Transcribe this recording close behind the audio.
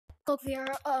here.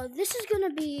 This is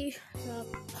gonna be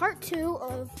part 2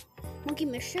 of Monkey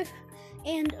Mischief,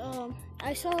 and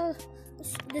I saw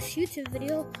this YouTube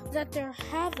video that they're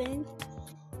having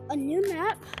a new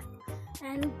map,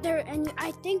 and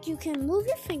I think you can move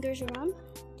your fingers around,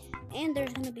 and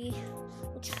there's gonna be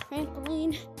a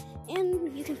trampoline,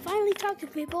 and you can finally talk to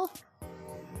people.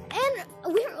 And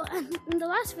in the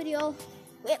last video,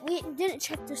 we didn't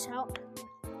check this out,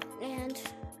 and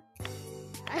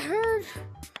I heard.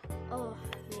 Oh,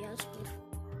 yeah, that's beautiful.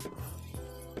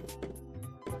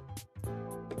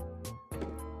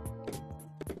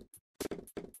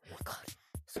 Oh my god,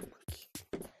 it's a monkey.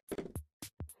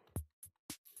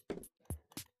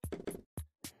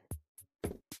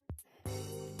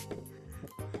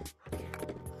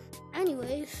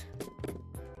 Anyways,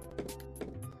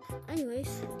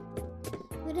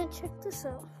 we didn't check this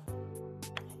out.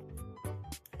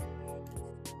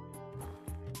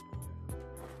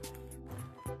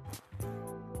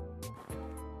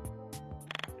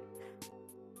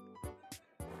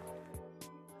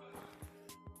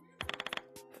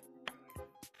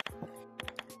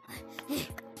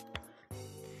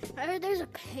 I heard there's a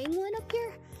penguin up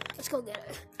here. Let's go get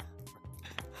it.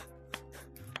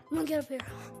 I'm gonna get up here.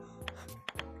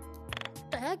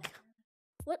 What the heck?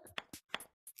 What?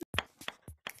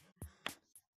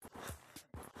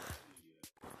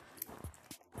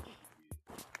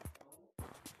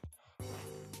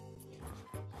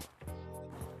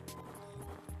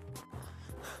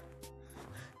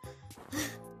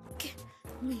 Get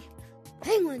me,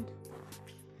 penguin.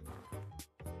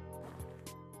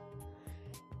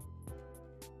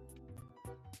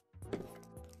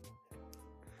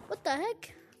 What the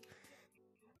heck?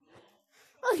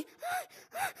 Oh, no!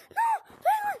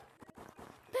 Penguin!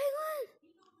 Penguin!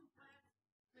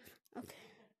 Okay.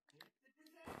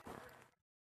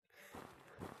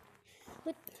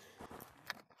 What?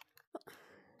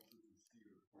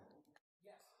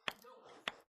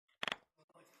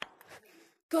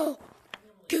 Go!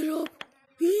 Get up!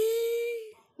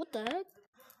 What the heck?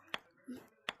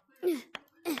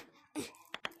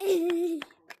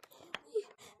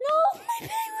 No, my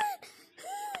penguin!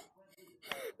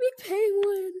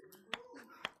 Penguin!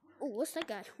 Oh, what's that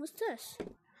guy? What's this?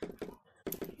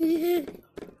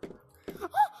 Oh,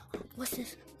 what's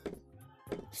this?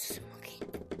 This is a monkey.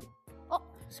 Oh,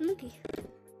 it's a monkey.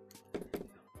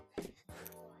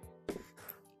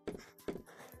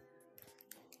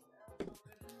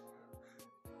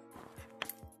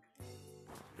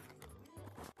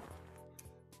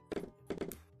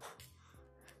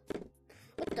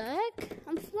 What the heck?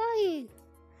 I'm flying.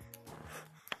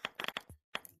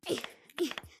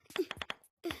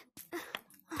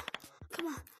 Come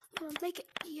on, make it.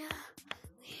 Yeah.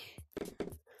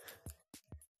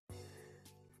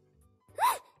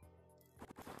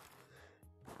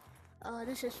 Oh,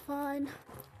 this is fun.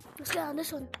 Let's get on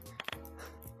this one.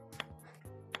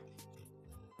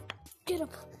 Get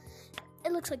up.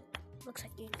 It looks like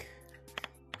ink.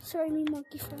 Sorry, me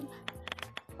monkey friend.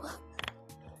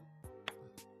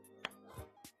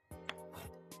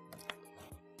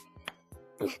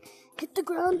 Hit the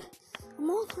ground. I'm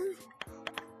all done.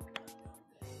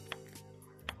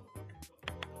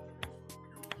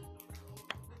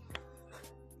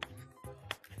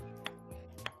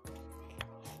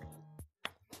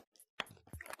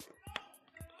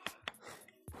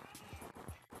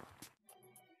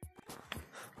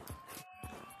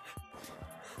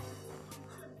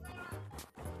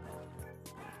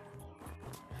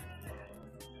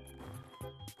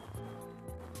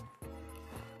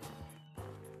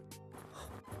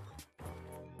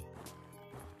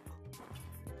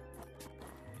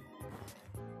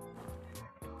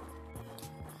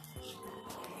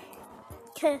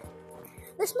 Okay,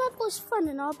 this map was fun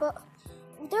and all, but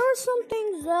there were some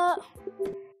things that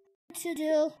to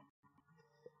do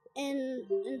in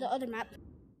the other map.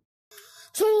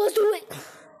 So let's do it.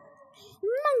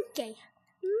 Monkey.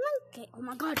 Oh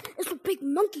my god, it's a big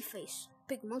monkey face.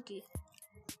 Big monkey.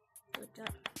 Like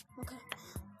that. Okay.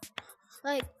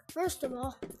 Like, first of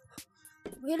all,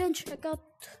 we didn't check out.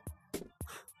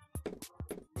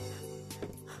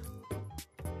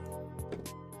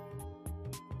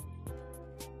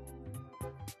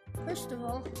 First of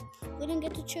all, we didn't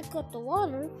get to check out the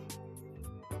water,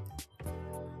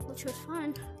 which was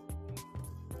fun.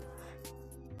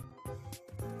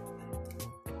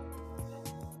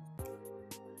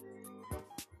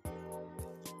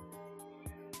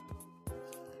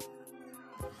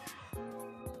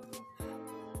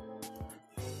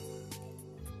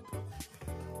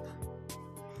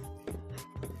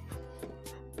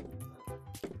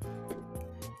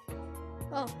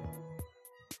 Oh.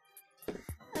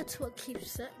 That's what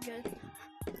keeps it good.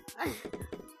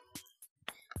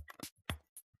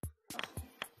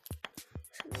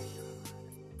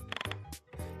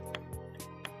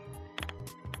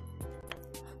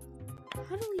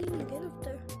 How do we even get up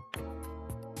there?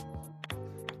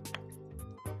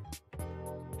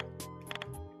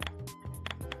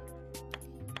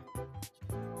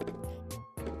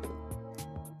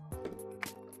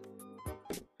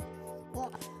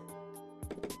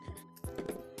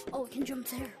 Oh, we can jump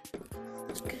there.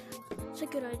 That's good. That's a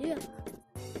good idea.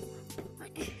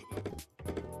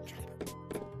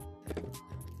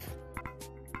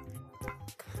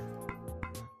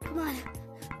 Come on.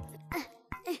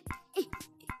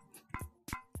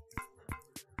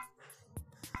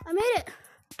 I made it.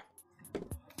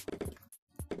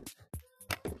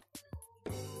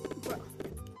 Bro.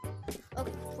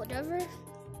 Okay, whatever.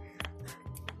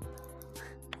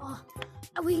 Oh,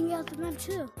 we can get out the map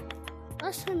too.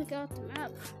 Last time we got out the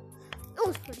map, it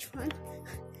was pretty fun.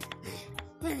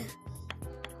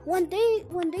 When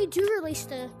they do release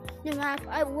the new map,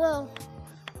 I will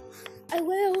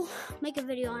make a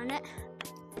video on it.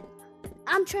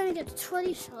 I'm trying to get to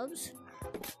 20 subs.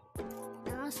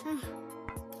 And last time.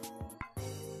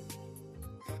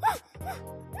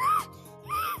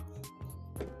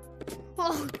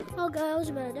 Oh god, I was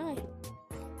about to die.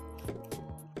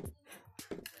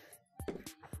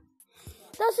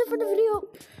 That's it for the video.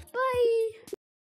 Bye.